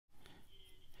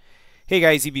Hey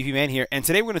guys, EBPMAN here, and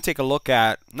today we're going to take a look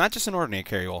at not just an ordinary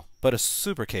cable, but a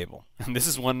super cable. And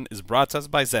this one is brought to us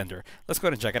by Zendure. Let's go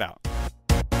ahead and check it out.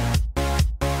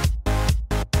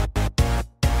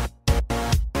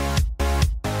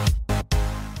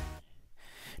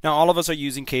 Now, all of us are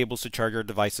using cables to charge our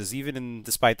devices,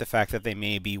 despite the fact that they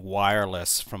may be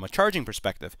wireless from a charging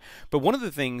perspective. But one of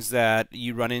the things that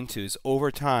you run into is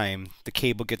over time, the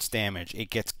cable gets damaged,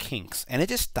 it gets kinks, and it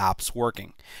just stops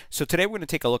working. So today we're going to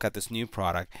take a look at this new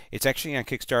product. It's actually on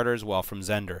Kickstarter as well from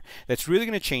Zendure. That's really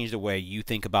going to change the way you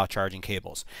think about charging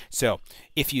cables. So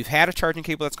if you've had a charging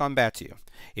cable that's gone bad to you,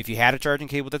 if you had a charging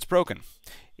cable that's broken,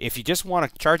 if you just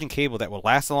want a charging cable that will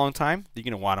last a long time, you're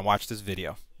going to want to watch this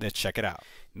video. Let's check it out.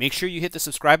 Make sure you hit the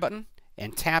subscribe button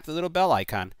and tap the little bell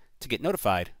icon to get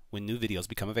notified when new videos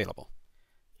become available.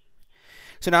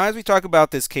 So now as we talk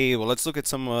about this cable, let's look at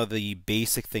some of the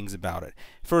basic things about it.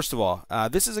 First of all,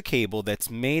 this is a cable that's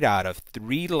made out of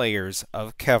 3 layers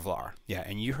of Kevlar. Yeah,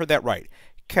 and you heard that right,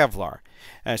 Kevlar.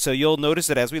 So you'll notice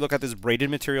that as we look at this braided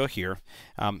material here,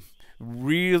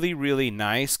 really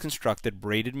nice constructed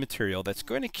braided material that's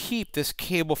going to keep this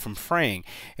cable from fraying,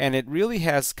 and it really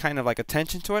has kind of like a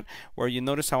tension to it where you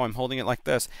notice how I'm holding it like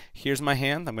this. Here's my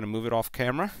hand, I'm going to move it off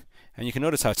camera, and you can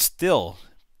notice how it's still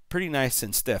pretty nice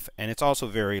and stiff, and it's also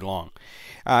very long.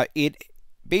 It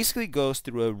basically goes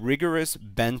through a rigorous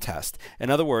bend test.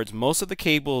 In other words, most of the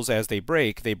cables as they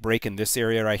break in this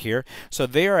area right here, so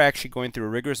they are actually going through a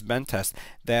rigorous bend test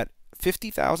that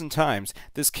 50,000 times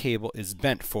this cable is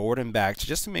bent forward and back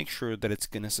just to make sure that it's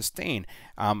going to sustain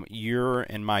your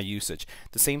and my usage.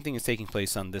 The same thing is taking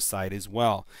place on this side as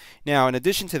well. Now, in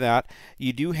addition to that,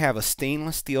 you do have a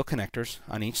stainless steel connectors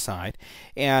on each side,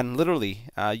 and literally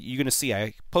you're going to see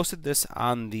I posted this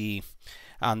on the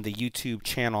YouTube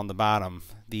channel on the bottom,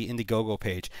 the Indiegogo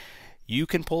page. You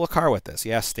can pull a car with this.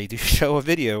 Yes, they do show a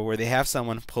video where they have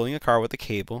someone pulling a car with a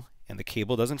cable and the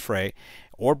cable doesn't fray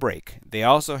or break. They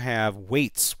also have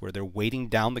weights where they're weighting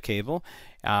down the cable,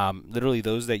 literally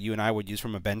those that you and I would use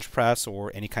from a bench press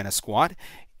or any kind of squat,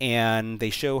 and they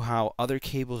show how other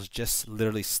cables just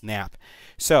literally snap.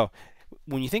 So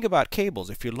when you think about cables,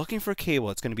 if you're looking for a cable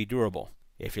that's going to be durable,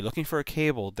 if you're looking for a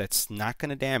cable that's not going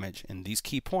to damage in these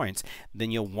key points,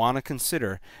 then you'll want to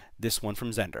consider this one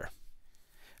from Zendure.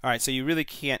 Alright, so you really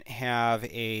can't have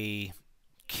a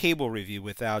cable review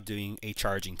without doing a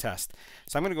charging test.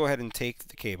 So I'm going to go ahead and take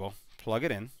the cable, plug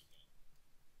it in,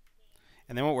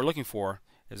 and then what we're looking for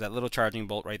is that little charging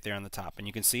bolt right there on the top, and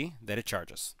you can see that it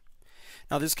charges.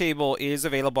 Now this cable is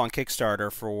available on Kickstarter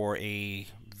for a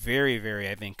very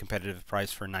I think competitive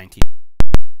price for $19.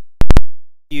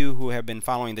 You who have been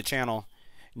following the channel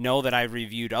know that I've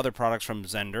reviewed other products from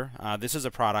Zendure. This is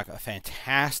a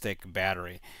fantastic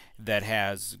battery that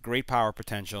has great power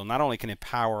potential. Not only can it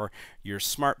power your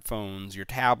smartphones, your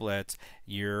tablets,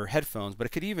 your headphones, but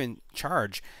it could even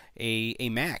charge a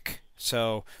Mac.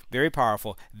 So very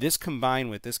powerful. This combined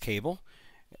with this cable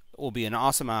will be an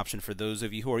awesome option for those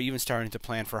of you who are even starting to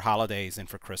plan for holidays and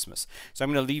for Christmas. So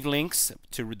I'm going to leave links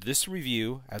to this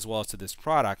review as well as to this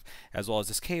product as well as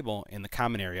this cable in the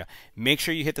comment area. Make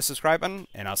sure you hit the subscribe button,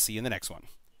 and I'll see you in the next one.